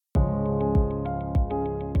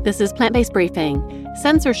This is Plant-Based Briefing.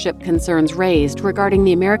 Censorship concerns raised regarding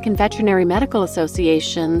the American Veterinary Medical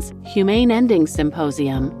Association's Humane Endings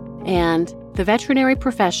Symposium, and the veterinary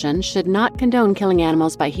profession should not condone killing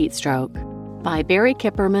animals by heat stroke, by Barry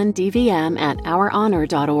Kipperman, DVM at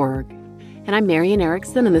OurHonor.org. And I'm Marian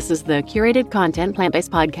Erickson, and this is the curated content plant-based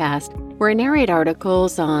podcast where I narrate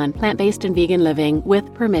articles on plant-based and vegan living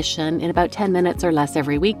with permission in about 10 minutes or less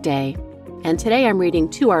every weekday. And today I'm reading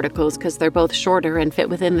two articles because they're both shorter and fit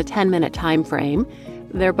within the 10-minute time frame.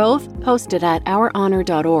 They're both posted at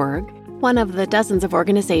OurHonor.org, one of the dozens of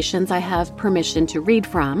organizations I have permission to read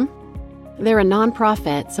from. They're a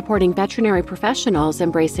nonprofit supporting veterinary professionals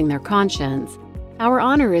embracing their conscience. Our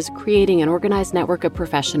Honor is creating an organized network of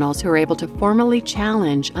professionals who are able to formally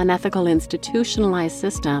challenge unethical institutionalized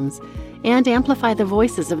systems and amplify the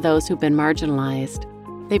voices of those who've been marginalized.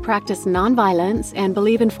 They practice nonviolence and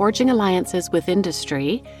believe in forging alliances with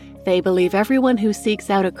industry. They believe everyone who seeks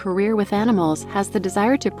out a career with animals has the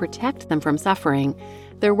desire to protect them from suffering.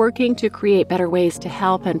 They're working to create better ways to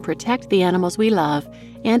help and protect the animals we love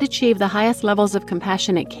and achieve the highest levels of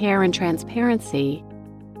compassionate care and transparency.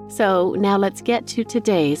 So now let's get to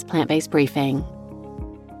today's plant-based briefing.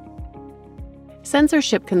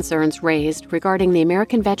 Censorship concerns raised regarding the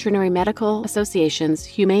American Veterinary Medical Association's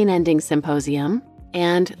Humane Endings Symposium,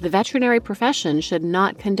 and the veterinary profession should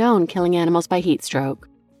not condone killing animals by heat stroke,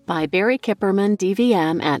 by Barry Kipperman,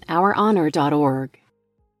 DVM at OurHonor.org.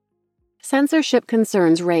 Censorship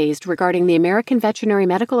concerns raised regarding the American Veterinary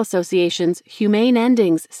Medical Association's Humane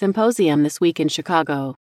Endings Symposium this week in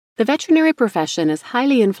Chicago. The veterinary profession is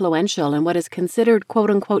highly influential in what is considered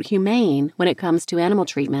quote-unquote humane when it comes to animal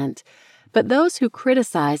treatment, but those who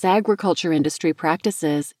criticize agriculture industry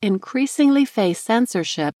practices increasingly face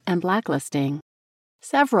censorship and blacklisting.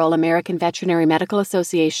 Several American Veterinary Medical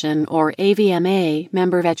Association, or AVMA,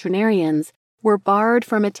 member veterinarians were barred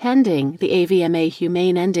from attending the AVMA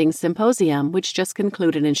Humane Endings Symposium, which just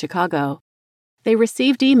concluded in Chicago. They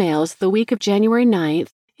received emails the week of January 9th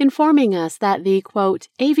informing us that the, quote,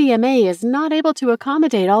 AVMA is not able to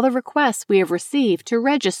accommodate all the requests we have received to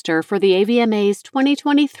register for the AVMA's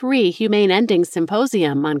 2023 Humane Endings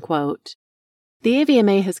Symposium, unquote. The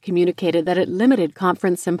AVMA has communicated that it limited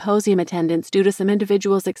conference symposium attendance due to some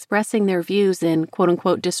individuals expressing their views in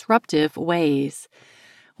quote-unquote disruptive ways.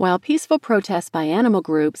 While peaceful protests by animal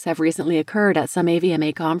groups have recently occurred at some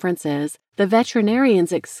AVMA conferences, the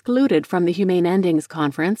veterinarians excluded from the Humane Endings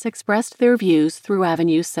Conference expressed their views through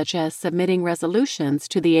avenues such as submitting resolutions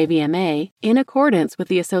to the AVMA in accordance with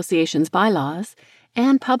the association's bylaws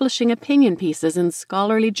and publishing opinion pieces in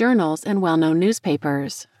scholarly journals and well-known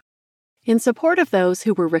newspapers. In support of those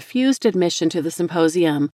who were refused admission to the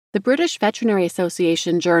symposium, the British Veterinary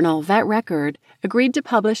Association journal Vet Record agreed to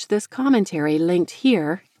publish this commentary linked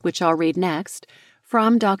here, which I'll read next,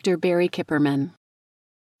 from Dr. Barry Kipperman.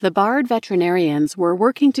 The barred veterinarians were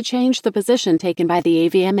working to change the position taken by the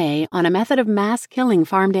AVMA on a method of mass killing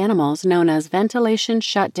farmed animals known as Ventilation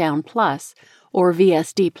Shutdown Plus, or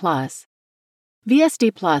VSD Plus.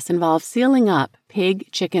 VSD Plus involves sealing up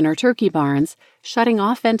pig, chicken, or turkey barns, shutting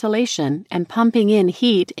off ventilation, and pumping in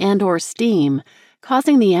heat and/or steam,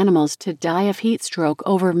 causing the animals to die of heat stroke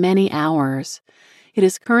over many hours. It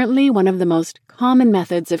is currently one of the most common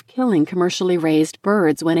methods of killing commercially raised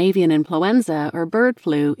birds when avian influenza or bird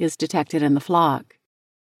flu is detected in the flock.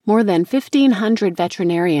 More than 1,500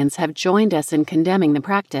 veterinarians have joined us in condemning the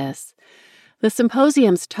practice. The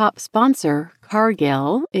symposium's top sponsor,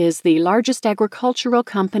 Cargill, is the largest agricultural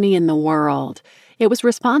company in the world. It was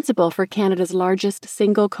responsible for Canada's largest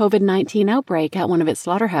single COVID-19 outbreak at one of its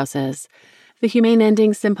slaughterhouses. The Humane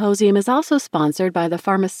Endings Symposium is also sponsored by the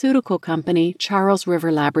pharmaceutical company Charles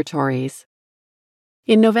River Laboratories.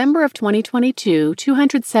 In November of 2022,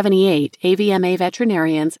 278 AVMA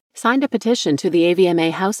veterinarians signed a petition to the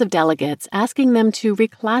AVMA House of Delegates asking them to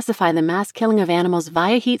reclassify the mass killing of animals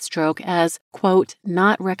via heat stroke as, quote,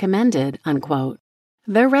 not recommended, unquote.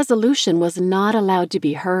 Their resolution was not allowed to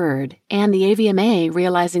be heard, and the AVMA,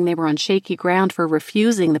 realizing they were on shaky ground for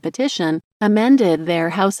refusing the petition, amended their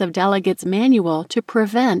House of Delegates manual to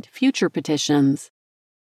prevent future petitions.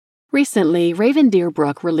 Recently, Raven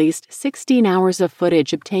Deerbrook released 16 hours of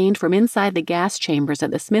footage obtained from inside the gas chambers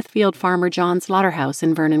at the Smithfield Farmer John Slaughterhouse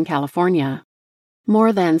in Vernon, California.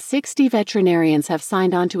 More than 60 veterinarians have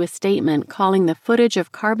signed on to a statement calling the footage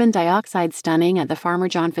of carbon dioxide stunning at the Farmer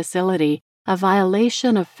John facility a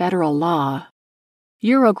violation of federal law.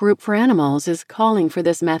 Eurogroup for Animals is calling for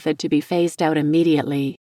this method to be phased out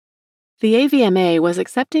immediately. The AVMA was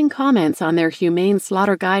accepting comments on their humane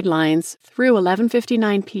slaughter guidelines through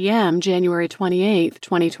 11:59 p.m. January 28,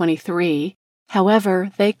 2023.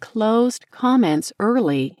 However, they closed comments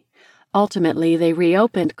early. Ultimately, they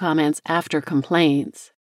reopened comments after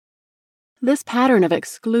complaints. This pattern of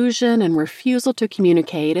exclusion and refusal to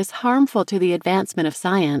communicate is harmful to the advancement of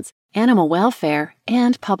science, animal welfare,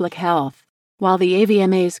 and public health, while the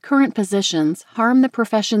AVMA's current positions harm the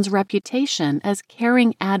profession's reputation as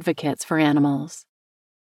caring advocates for animals.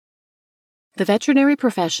 The veterinary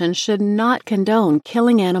profession should not condone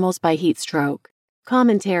killing animals by heat stroke.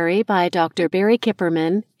 Commentary by Dr. Barry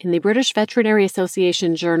Kipperman in the British Veterinary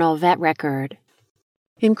Association journal Vet Record.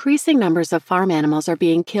 Increasing numbers of farm animals are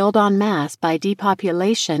being killed en masse by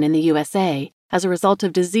depopulation in the USA as a result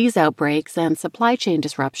of disease outbreaks and supply chain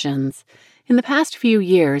disruptions. In the past few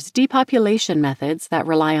years, depopulation methods that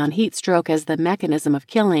rely on heat stroke as the mechanism of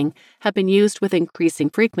killing have been used with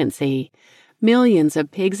increasing frequency. Millions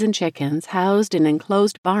of pigs and chickens housed in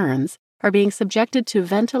enclosed barns are being subjected to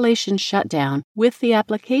ventilation shutdown with the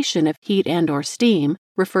application of heat and/or steam,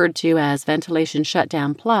 referred to as ventilation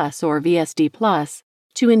shutdown plus or VSD plus,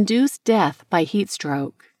 to induce death by heat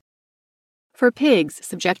stroke. For pigs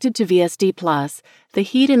subjected to VSD plus, the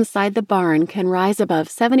heat inside the barn can rise above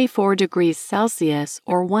 74 degrees Celsius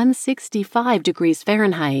or 165 degrees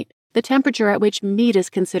Fahrenheit, the temperature at which meat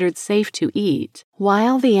is considered safe to eat,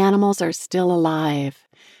 while the animals are still alive.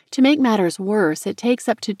 To make matters worse, it takes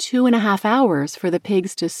up to 2.5 hours for the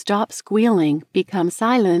pigs to stop squealing, become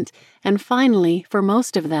silent, and finally, for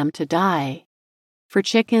most of them to die. For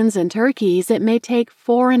chickens and turkeys, it may take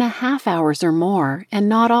 4.5 hours or more, and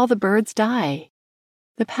not all the birds die.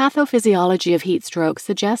 The pathophysiology of heat stroke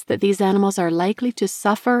suggests that these animals are likely to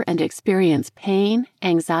suffer and experience pain,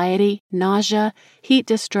 anxiety, nausea, heat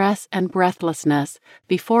distress, and breathlessness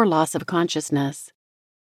before loss of consciousness.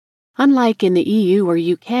 Unlike in the EU or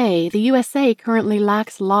UK, the USA currently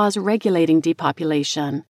lacks laws regulating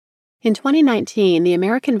depopulation. In 2019, the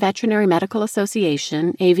American Veterinary Medical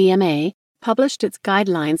Association, AVMA, published its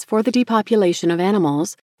guidelines for the depopulation of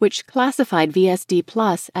animals, which classified VSD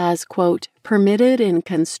plus as, quote, permitted in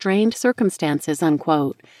constrained circumstances,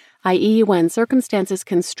 unquote, i.e. when circumstances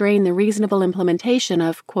constrain the reasonable implementation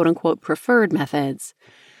of, quote-unquote, preferred methods.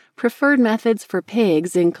 Preferred methods for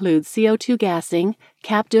pigs include CO2 gassing,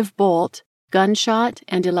 captive bolt, gunshot,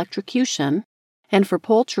 and electrocution, and for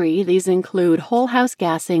poultry, these include whole house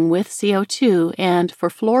gassing with CO2 and,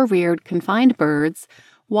 for floor-reared confined birds,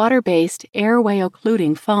 water-based airway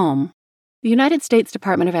occluding foam. The United States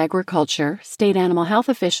Department of Agriculture, state animal health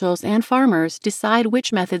officials, and farmers decide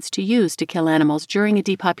which methods to use to kill animals during a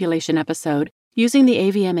depopulation episode, using the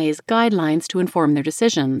AVMA's guidelines to inform their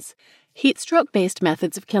decisions. Heat stroke-based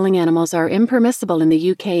methods of killing animals are impermissible in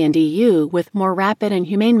the UK and EU, with more rapid and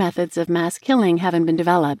humane methods of mass killing having been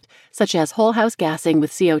developed, such as whole house gassing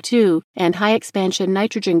with CO2 and high-expansion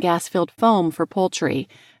nitrogen gas-filled foam for poultry,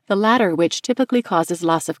 the latter which typically causes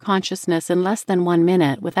loss of consciousness in less than 1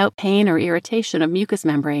 minute without pain or irritation of mucous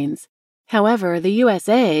membranes. However, the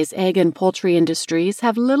USA's egg and poultry industries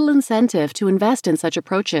have little incentive to invest in such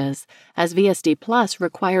approaches, as VSD Plus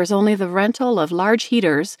requires only the rental of large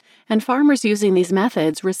heaters, and farmers using these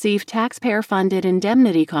methods receive taxpayer-funded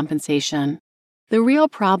indemnity compensation. The real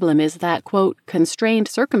problem is that, quote, constrained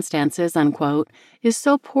circumstances, unquote, is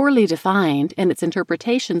so poorly defined and its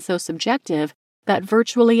interpretation so subjective that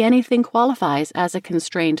virtually anything qualifies as a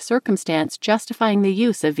constrained circumstance justifying the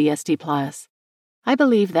use of VSD Plus. I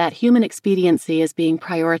believe that human expediency is being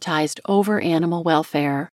prioritized over animal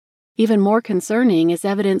welfare. Even more concerning is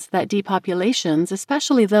evidence that depopulations,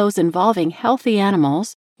 especially those involving healthy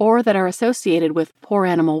animals or that are associated with poor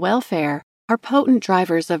animal welfare, are potent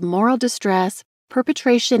drivers of moral distress,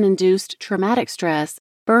 perpetration-induced traumatic stress,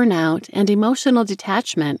 burnout, and emotional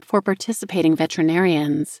detachment for participating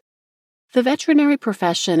veterinarians. The veterinary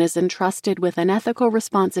profession is entrusted with an ethical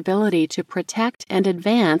responsibility to protect and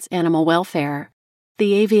advance animal welfare.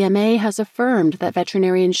 The AVMA has affirmed that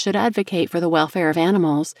veterinarians should advocate for the welfare of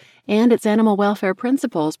animals, and its animal welfare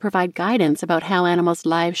principles provide guidance about how animals'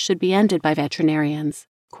 lives should be ended by veterinarians.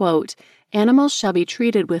 Quote, animals shall be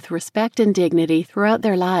treated with respect and dignity throughout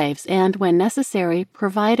their lives and, when necessary,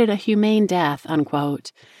 provided a humane death,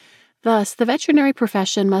 unquote. Thus, the veterinary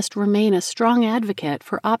profession must remain a strong advocate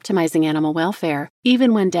for optimizing animal welfare,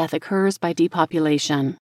 even when death occurs by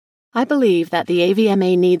depopulation. I believe that the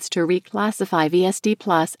AVMA needs to reclassify VSD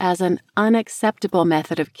Plus as an unacceptable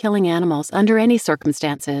method of killing animals under any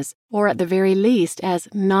circumstances, or at the very least as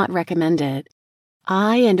not recommended.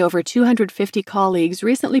 I and over 250 colleagues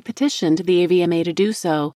recently petitioned the AVMA to do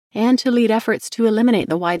so, and to lead efforts to eliminate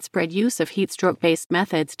the widespread use of heat stroke-based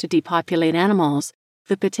methods to depopulate animals.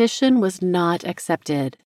 The petition was not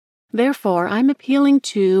accepted. Therefore, I'm appealing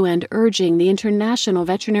to and urging the international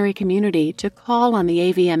veterinary community to call on the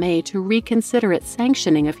AVMA to reconsider its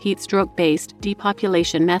sanctioning of heat stroke-based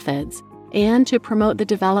depopulation methods and to promote the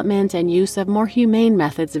development and use of more humane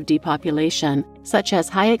methods of depopulation, such as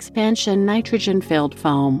high-expansion nitrogen-filled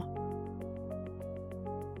foam.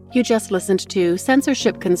 You just listened to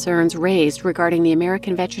Censorship Concerns Raised Regarding the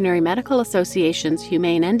American Veterinary Medical Association's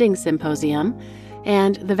Humane Ending Symposium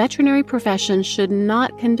and The Veterinary Profession Should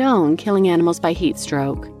Not Condone Killing Animals by Heat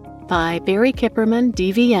Stroke by Barry Kipperman,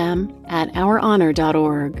 DVM, at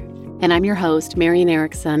OurHonor.org. And I'm your host, Marian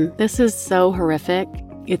Erickson. This is so horrific.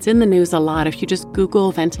 It's in the news a lot. If you just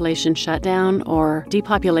Google ventilation shutdown or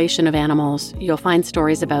depopulation of animals, you'll find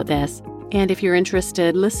stories about this. And if you're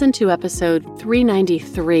interested, listen to episode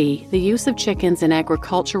 393, The Use of Chickens in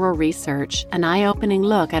Agricultural Research, an eye-opening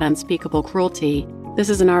look at unspeakable cruelty. This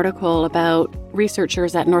is an article about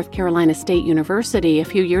researchers at North Carolina State University a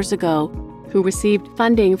few years ago who received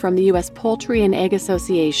funding from the U.S. Poultry and Egg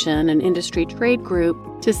Association, an industry trade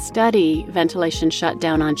group, to study ventilation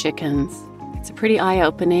shutdown on chickens. It's a pretty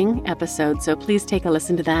eye-opening episode, so please take a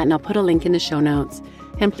listen to that, and I'll put a link in the show notes.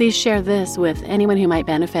 And please share this with anyone who might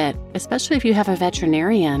benefit, especially if you have a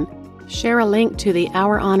veterinarian. Share a link to the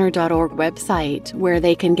OurHonor.org website where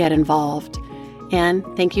they can get involved. And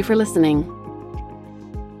thank you for listening.